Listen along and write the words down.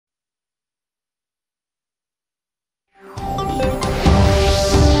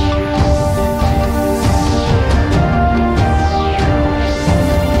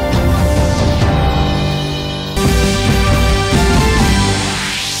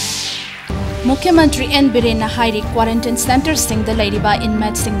मुख्यमंत्री N villain हाइरी quarantine centre Singh the लेरिबा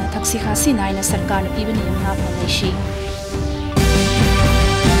inmate Singh न थक्सी खासी नायना सरकार न पीबनी यमना फनेशी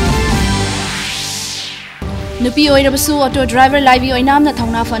नुपी ओइरबसु ऑटो ड्राइवर लाइवी ओइनाम न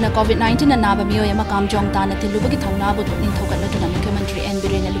थौना फन कोविड-19 न नाबा मियो यमा कामजोंग तान तिलुबगी थौना बु पुकनिंग थौगलदुना मुख्यमंत्री एन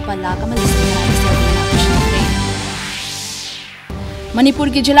बिरेन लुपा लाख अमा मणिपुर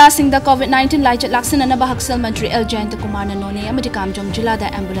की जिला सिंह कोविड-19 लाइचत लाक्सननबा हक्सल मंत्री एल जयंत कुमार न नोने अमदि कामजोंग जिला दा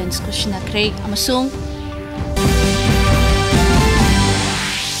ambulance कुशनख्रे अमसुंग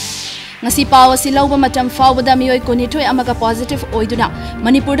ngasi paw asi lauba matam fawbada miyoi kunithoi amaga positive oiduna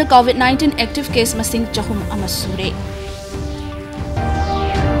manipur da covid-19 active case masing chahum amasure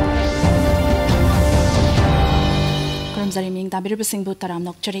karamzari ming tabir basing bu taram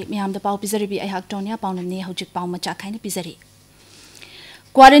nokchari miyam da paw pizari bi ai hak tonia pawnamni hojik paw macha khaina pizari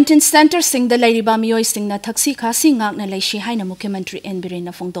quarantine centre Singh the लेरिबा मियोय Singh न थक्सी खासी ngak na leishi haina मुख्यमंत्री N villain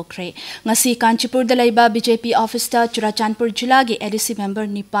न फोंदोखरे ngasi Kanchipur the लेबा BJP office ता चुराचानपुर जिला के ADC member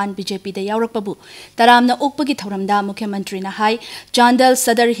निपान BJP the यावरकपबु तराम न उकपगी थौरमदा मुख्यमंत्री न हाई चांदल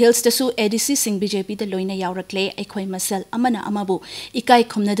सदर हिल्स तसु ADC Singh BJP the लोइना यावरकले अखोय muscle अमना अमाबु इकाई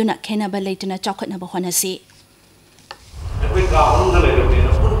खुमनदुना खेनाबा लेटना चौखटनबा होनसी अखोय गाउन द लेबा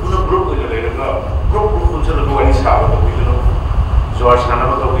पुन ग्रुप द लेबा ग्रुप फंक्शन द वाली साबा Jual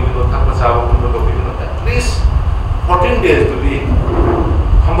sana atau begini, tak pesawat pun atau begini, at least 14 days to be.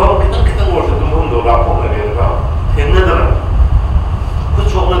 Hamba kita work itu mungkin dua lapor lagi ada, hendak ada, tu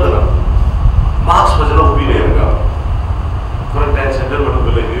cuma ada, mask macam apa pilih ada, quarantine center macam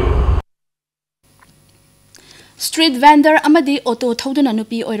apa lagi. Street vendor amadi auto thoduna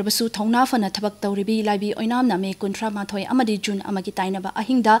nupi oirabasu thongna fana thabak tawribi laibi oinamna me kuntra mathoi amadi jun amagi tainaba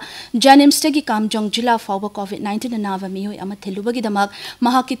ahingda janimstegi kamjong jila fawba covid-19 nava mihoi ama thelubagi damak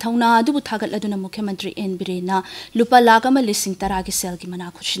mahaki thongna adubu thagatladuna mukhyamentri en birena lupa lagama lising taragi sel gi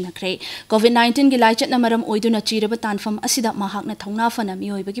mana khushinakre covid-19 gi laichat na maram oiduna chiraba tanfam asida mahakna thongna fana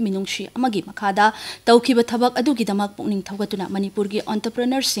mihoi bagi minungshi amagi makhada tawkiba thabak adugi damak pungning thogatuna manipur gi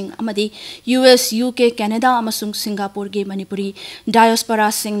entrepreneur sing amadi US UK Canada amasung Singapore के मणिपुरी डायोस्पोरा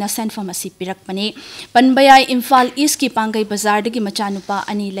सिंह न सेंफम असि पिरकपने पनबयाई Imphal east की पांगई बाजार दगी मचानुपा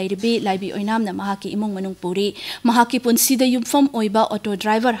अनि लैरबी लाइबी ओइनाम न महाकी इमुंग मनुंग Puri महाकी पुनसीद युमफम ओइबा auto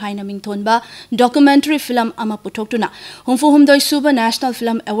driver हाइना मिंगथोनबा documentary film अमा पुथोक्तुना हुमफु हुमदोय सुबा national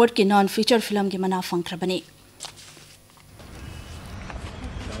film award की नॉन फीचर फिल्म की मना फंख्रबने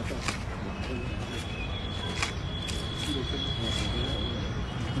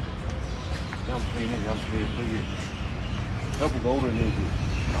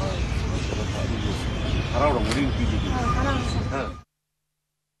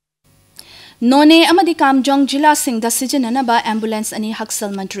नोने अमदी कामजोंग जिला सिंह सिजननबा एम्बुलेंस अनि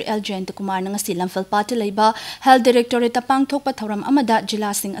हक्सल मंत्री एल जयंत कुमार नंगसी लंफल पाट लेबा हेल्थ डायरेक्टोरेट पांगथोकपा थौरम अमदा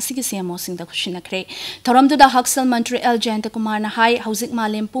जिला सिंह असिगी सीएमओ सिंह द खुशिनखरे थौरम दुदा हक्सल मंत्री एल जयंत कुमार न हाई हौजिक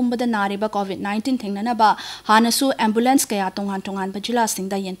मालेम पुंबदा नारेबा कोविड-19 थेंगननबा हानसु एम्बुलेंस कया तोंगान तोंगान बा जिला सिंह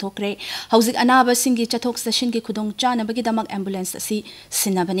द यंथोकरे हौजिक अनाबा सिंगी चथोक सेशन की खुदोंग चानबगी दमक एम्बुलेंस असि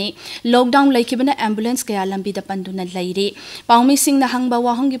सिनबने लॉकडाउन लेखिबना एम्बुलेंस कया लंबी द पंदुना लैरे पाउमी सिंह न हंगबा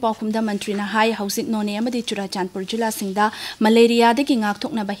वाहंगी पाखुमदा मंत्री न हाई हौजिक नोने अमदी चुराचानपुर जिला सिंहदा malaria दगी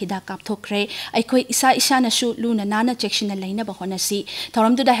ngakthoknaba hidak kapthokre aikoi isa nashu luna nana chekshina lainaba honasi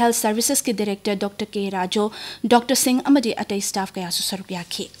thoramduda health services ki director Dr. K Rajo Dr. Singh amadi atai staff kaya su saruk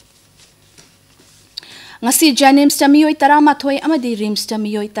yakhi ngasi janims tamiyoi taramathoi amadi rims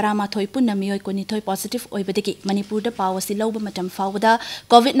tamiyoi taramathoi punna miyoi konithoi positive oibadegi manipur da pawasi loba matam fawda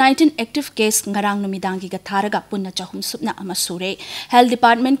covid-19 active case ngarang numidangi ga tharaga punna chahum supna amasure health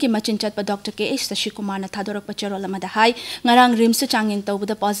department ki machinchat pa Dr. K H Sashi Kumar na thadorak pa charol amada hai ngarang rims changing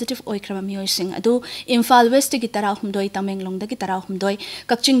tawda positive oikrama miyoi sing adu Imphal West gi tara humdoi Tamenglong da gi tara humdoi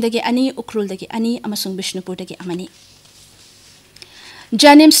Kakching da gi ani Ukhrul da gi ani amasung Bishnupur da gi amani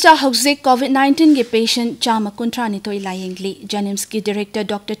Janims ta hauzik COVID-19 के patient Chama कुंट्रानी तोई लायेंगली जनिम्स की director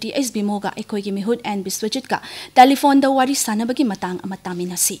doctor T S बिमोगा एकोई की मिहुद and Biswajit का telephone the वारी सानबगी मतांग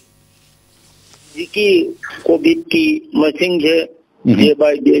अमतामिनसी जिकी Covid की मसिंग है day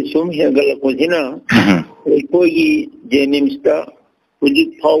by day सुम है गलकोजिना एकोई की जनिम्स ता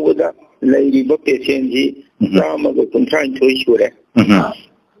उजित फावदा लाइरिबा पेशेंट जी चामा कुंट्रानी तोई शुरे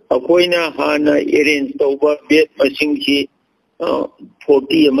अकोइना हाना अरेंज तौबा बेड मसिंग जी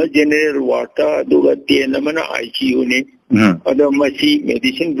 40 अमा जनरल वार्ड दुगा 10 अमा ICU ने अदा मसी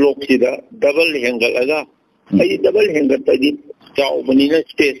मेडिसिन ब्लॉक सिदा डबल हैंगल अगा आई डबल हैंगल तदी चाउ बनीना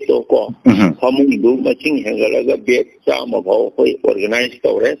स्पेस तो को हमु दु मसिंग हैंगल अगा बेड चामा भाव होय ऑर्गेनाइज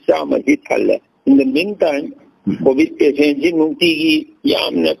तौरे चामा जी थल in the mean time Covid patient जी नुंती की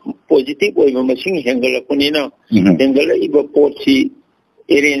यामना पॉजिटिव ओय मसिंग हैंगल कोनीना हैंगल इबो pot C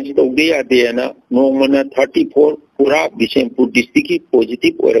arrange to the Adena, no mana 34 Pura, Bishampur district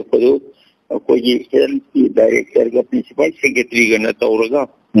positive or a Kodo, a Koji health director, principal secretary Gana Tauraga,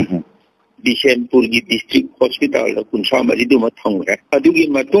 Bishampur district hospital, the Kunsama Duma Tonga. Adugi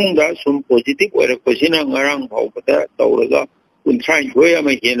Matunga, some positive or a Kosina Narang Hopata, Tauraga, Kuntran, where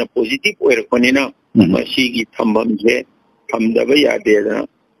I a positive or a Konina, Mashigi Tambamje, Tamdabaya Dena,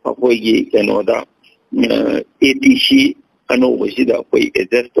 Akoyi Kanoda, ATC. Ano wasida koi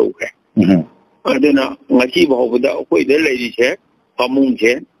adjust ho hai adena ngachi bawda koi de lai che pamung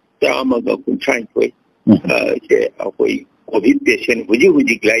che tama ga kunchai koi che koi covid patient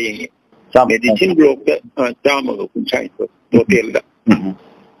huji lai medicine block tama ga kunchai koi hotel da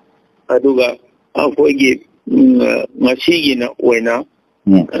aduga koi gi ngachi gi na oina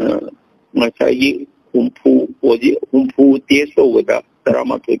ngachi gi humpu test ho da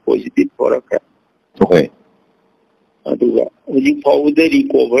tarama koi positive pora ka okay aduga uji powder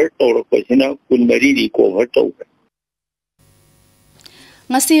recover to ko kunmari recover to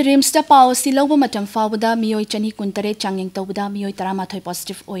ngasi rimsta pau siloba matam fawda mioi chani kuntare changeng tawda mioi tarama thoi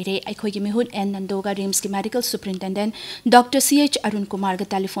positive oire aikhoi gi mihut en nandoga rims ki medical superintendent Dr. CH Arun Kumar ga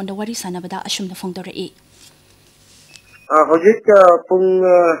telephone da wari sanabada ashumna phongdore e hojik pung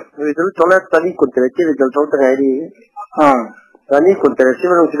result tola tani kuntare ki result to ngari tani kuntare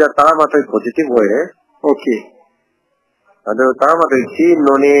sibarung sida tarama thoi positive oire okay ada tarama thoi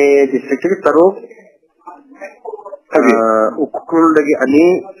none district ki taru ukul lagi ani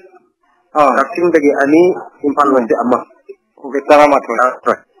Kakting lagi ani Imphal mesti amma okay tarama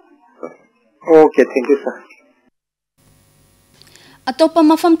thoi okay thank you sir Atopa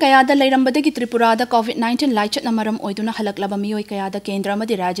mafam kayada lairambadagi Tripurada COVID-19 laichat namaram oiduna halaklaba miyoi kayada kendra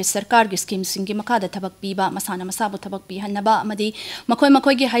amadi rajya sarkar gi scheme singi makada thabak piba masana masabu thabak pi hanaba amadi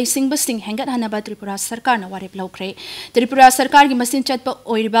makoi gi haising basing hengat hanaba Tripura sarkar na warep laukre Tripura sarkar gi masin chatpa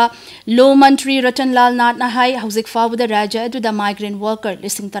oiriba law mantri Ratan Lal Nath na hai hauzik fawda rajya aduda migrant worker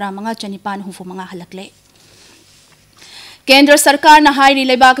lising taramanga chanipan hufu manga halakle Kendra Sarkar na hai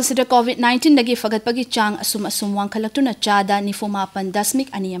rilebak sida COVID-19 nagi fagatpagi chang asum wangkalaktuna chada nifumapan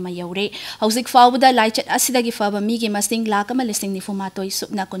dasmik aniyama yaure hauzik fawda laichat asidagi faba migi masing lakama lising nifumatoi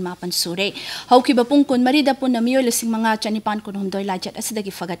supna kunmapan sure haukiba pung kunmari da pun namiyo lising mga chanipan kunhumdoi laichat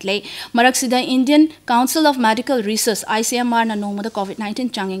asidagi fagatle marak sida Indian Council of Medical Research ICMR na nomoda COVID-19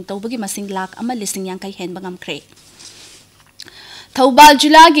 changeng tawbagi masing lak ama lising yang kai hen bangam kre Thaubal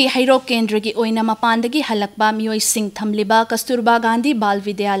Jilagi Hairo Kendragi Oina Mapandagi Halakba Mioi Singh Thamliba Kasturba Gandhi Bal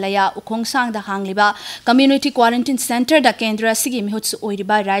Vidyalaya Ukhongsang da Hangliba Community Quarantine Center da Kendra Sigi Mihutsu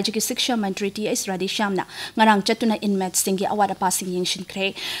Oiriba Rajya Siksha Mantri T.S. Radishamna Ngarang Chatuna Inmates Singi Awada Passing Yingshin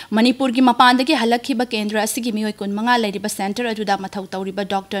Kre Manipur gi Mapandagi Halakhiba Kendra Sigi Mioi Kun Manga Lairiba Center Aduda Mathau Tauriba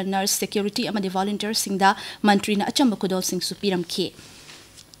Doctor Nurse Security Amadi Volunteer Singda Mantri na Achamba Kudol Singh Supiram Ki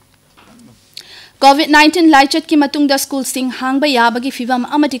COVID-19 laichat ki matungda school sing hangba yabagi fivam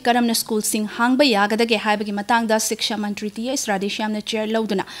amati karamna school sing hangba yagadage haibagi matangda Siksha Mantri T.S. Radishamna chair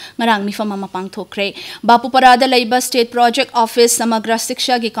lauduna ngarang mifam ama pangthokre Bapuparada laiba State Project Office Samagra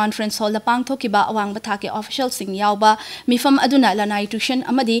Siksha gi conference hall da pangthokiba awang bathake official sing yauba mifam aduna lanai tuition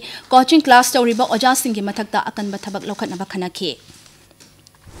amadi coaching class tawriba oja sing gi mathakta akan bathabak lokhatna bakhanaki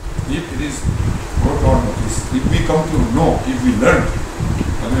if it is brought on notice, if we come to know, if we learn,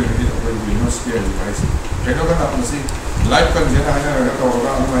 we will not spare the price. Kaya ka tapos si life kan diyan hanya nagkatawa ka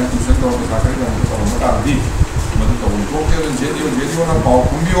ano may tuition to sa akin ng nagkatawa matadi. Magkatawa ko kaya rin jedio na pao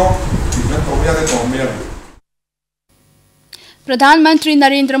kumbio, tignan to biya to mer. Pradhanmantri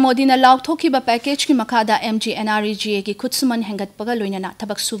Narendra Modi na laukthokhiba package ki makhada MGNREGA ki khutsuman hengatpaga loinana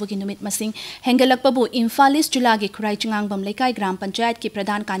thabak subagi numit masing hengalakpabu Imphal East Julagi Khurai Chingangbam Laikai Gram Panchayat ki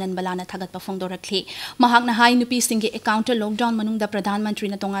Pradhan Kanan Balana thagatpa phongdorakli mahakna hai nupi singi accounter lockdown manungda Pradhanmantri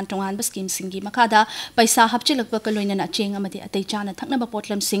na tongan scheme singi makhada paisa hapchilakpa ka loinana cheng amadi atei chana thaknaba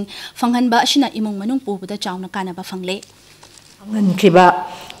potlam sing phanghanba ashina imung manung pubuda chawna kanaba phangle Kiba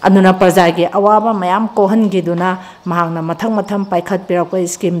anuna prajagi awaba mayam kohan giduna mahangna mathang paikhat pirakwa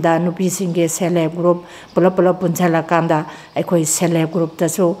scheme da nupi singe self group pula punchala kanda aikoi self group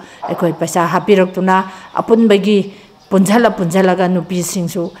tasu aikoi paisa hapiraktuna apun bagi punchala ga nupi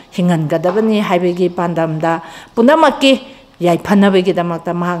singsu hingan gadabani haibegi pandamda punamaki yai phanabegi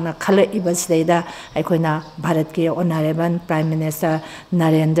damakta mahangna khala ibasleida aikoina bharat ki honorable prime minister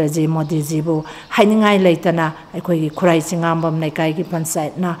Narendra ji Modi ji bu hainingai leitana aikoi Khurai Chingangbam Laikai ki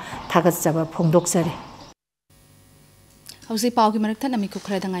panchayat na thagatsaba phongdoksari hausi pau gi marakta nami ku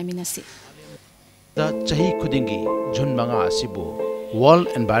khra dangai minasi da chahi khudingi jun manga asibu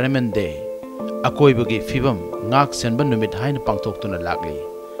world environment day akoibagi fibam ngak senban numit hain pangtok tuna lagli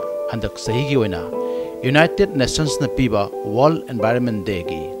handak sahi gi oina United Nations na piba World Environment Day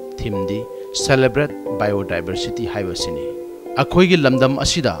gi theme di Celebrate Biodiversity haibasini. Akhoi gi lamdam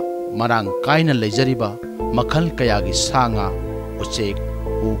asida marang kaina lejariba makhal kaya gi sanga uchek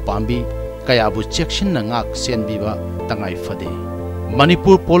u pambi kaya bu chekshin na ngak senbiba tangai fade.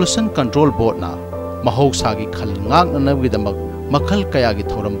 Manipur Pollution Control Board na mahausa gi khal ngak na nagidamak makhal kaya gi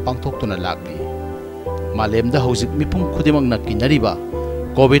thoram pangthok tuna lakli. Malemda hojik mipum khudimang na kinariba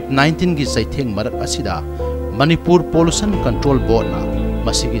COVID-19 gi saitheng marak asida Manipur Pollution Control Board na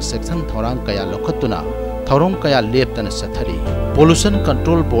masigi section thorang kaya lokhatuna thorong kaya leptana sathari. Pollution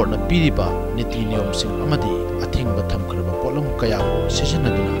Control Board na piriba niti niyom sing amadi athingba thamkhraba polom kaya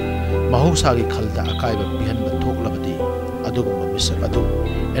sijanaduna mahausa gi khalda akaiba pihanba thoklabadi adugumba misak adu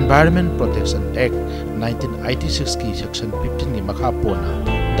Environment Protection Act 1986 ki section 15 gi makha pona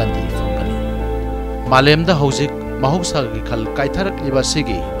dandi fangani. Malemda hojik mahausa gi khal kaitharak liba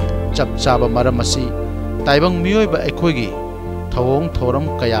sigi chap chaba maramasi taibang miyoiba ekhoigi thawong thoram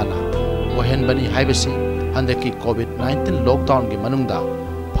kayana ohenbani haibasi handaki COVID-19 lockdown gi manungda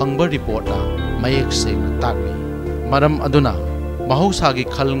phangba report na mayek se takni. Maram aduna mahausa gi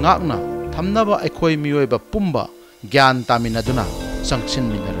khal ngakna thamnaba ekhoi miyoiba pumba gyan taminaduna sangchin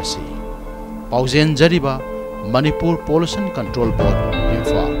minarasi. Pauzen jariba Manipur Pollution Control Board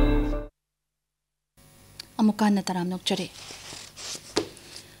Imphal. Amukan na taram nokchare.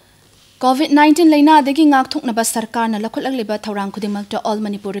 COVID-19 laina dagi ngak thuknaba sarkar na lakhulag liba thorang khudimagta All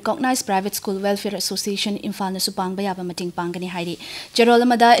Manipur Recognized Private School Welfare Association Imphal na supang bayaba mating pangani hairi.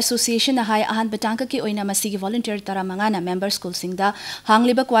 Jerolamada Association na hai ahan batangka ki oina masigi volunteer taramanga na member school singda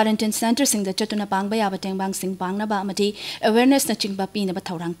hangliba quarantine center singda chatuna pang bayaba tengbang sing pangna ba amati awareness na chingba pina ba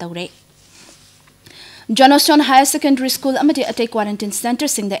thorang tawre. Johnstone Higher Secondary School amati atay quarantine center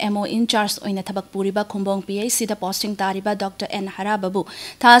sing the MO in charge oina thabak puriba Khumbong PAC da posting tariba Dr. N Harababu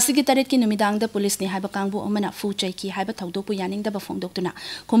thasigi tarit ki numidang da police ni haiba kangbu amana fu chai ki haiba thawdo pu yaning da ba phongdoktuna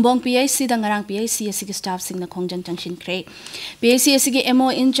Khumbong PAC da ngarang PAC asigi staff sing na khongjang changshin kre PAC asigi MO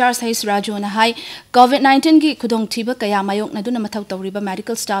in charge hais Raju na hai COVID-19 gi khudong thiba kaya mayok na duna mathaw tawriba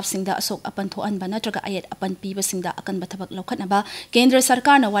medical staff sing da asok apan thoan ba natraga ayat apan piba sing da akan bathabak lokhat na ba Kendra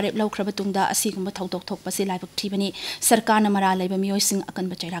Sarkar na warep lawkhra tungda asigumba thawdok thok pasi laibak thibani sarkar na mara laiba miyoy sing akan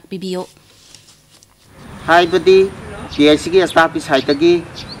bachairak bibiyo hai budi PAC gi staff is hai tagi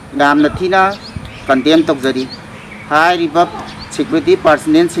gam na thina condemn tokjari hai ribab security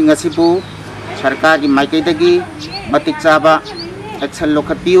personnel sing asibu sarkar gi maikai dagi matik chaba action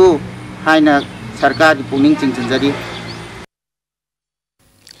lokhatiu haina sarkar gi puning chingchanjari.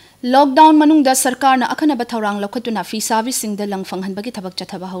 Lockdown manung da sarkar na akhana ba thorang lokhatuna free service sing da langfang hanbagi thabak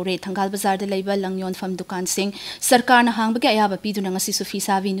chathaba hore Thangal Bazar da leiba langyon fam dukan sing sarkar na hangbagi ayaba piduna ngasi su free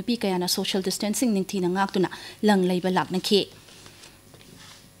service nupi kaya na social distancing ningthi na ngaktuna lang leiba lakna khe.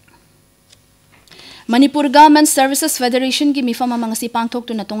 Manipur Government Services Federation ki mifam amangasi pangthok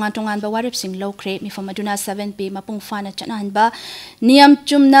tuna tongan ba warep sing lokre mifam aduna 7p mapung fana chanahan ba niyam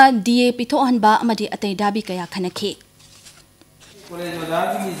chumna DA pithohan ba amadi atay dabi kaya khanakhe. College of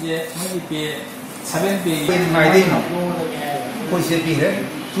Art is maybe pay 7 pay. I think police pay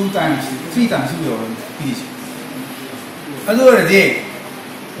 2 times, 3 times we are police. Other day,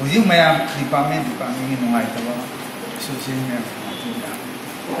 we may have department in White social media.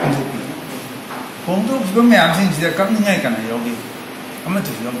 Ponto may have things that come in a yogi. I'm not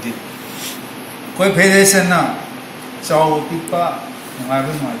to yogi. Quite pay now. So people, I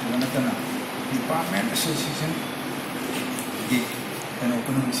don't know, department association. And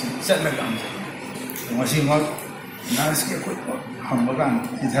open set like that. Machine work, now it's a quick hamburger,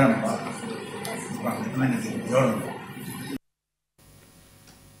 it's a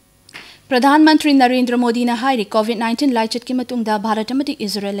Pradhanmantri Narendra Modi na hairi COVID-19 laichat ki matungda Bharat amati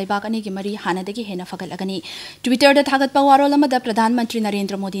Israel leibak ani gi mari hanadagi hena fagalagani. Twitter da thagat pa warol amada Pradhanmantri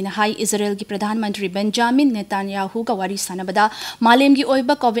Narendra Modi na hai Israel gi Pradhanmantri Benjamin Netanyahu ga wari sanabada malem gi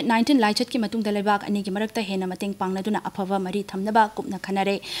oiba COVID-19 laichat ki matungda leibak ani gi marakta hena mateng pangnaduna aphava mari thamnaba kupna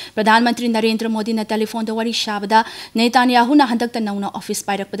khanare. Pradhanmantri Narendra Modi na telephone da wari shabada Netanyahu na handakta nauna office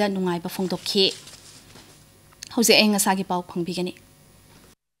pairakpada nungai ba phongdokhe. Hause enga sagi pau phongbigani.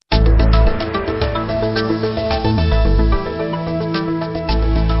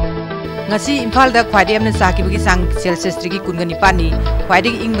 ngasi Imphal da khwaide amna saki bagi sang Celsius degree kungani pani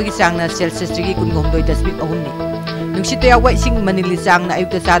khwaide ing bagi sang na Celsius degree kungomdoi dasbik ahumni nungsit ya wai sing manili sang na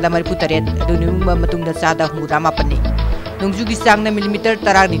ayuk da sada maripu taret adu nungba matung da sada humurama pani nungju gi sang na millimeter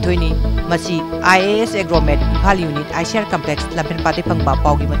tarar ni thoini masi IAS Agromet Imphal unit ICR complex lampen pate phangba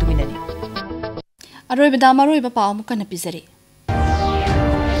pawgi matuminani aroi bada maroi ba paw mu kana pizari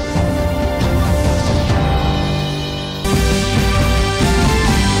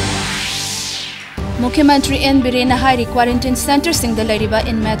मुख्यमंत्री N villain हाइरी quarantine centre Singh the लेरिबा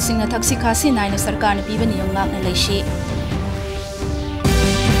inmate सिंग न थक्सी खासी nine सरकार न पीबा नियम लाकना Leshi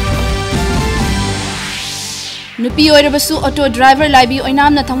नुपी ओइरबसु auto driver लाइबी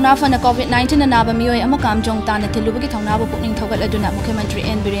ओइनाम न थौना fun कोविड-19 नाबा मियोय अमा कामजोंग तान थिलुबगी थौनाबो पुकनिंग थौगल अदुना मुख्यमंत्री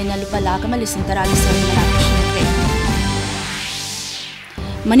एन बिरेन लुपा लाख अमा लिसिंग तरागी सरमना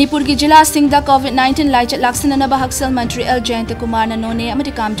मणिपुर की जिला सिंह दा कोविड-19 लाइचत लाक्सननबा हक्सल मंत्री एल जयंत कुमार न नोने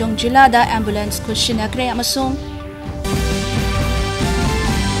अमदि कामजोंग जिला दा ambulance खुशिनक्रे अमसोंग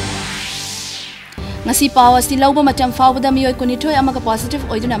ngasi paw asi lauba matam fawda mioi kunithoi amaga positive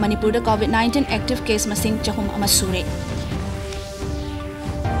oiduna manipur da covid-19 active case masing chahum ama sure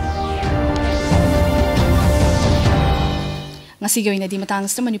ngasi goina di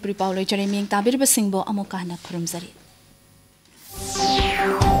matang sta manipuri paw loi chare ming tabir ba singbo amoka na khurumzari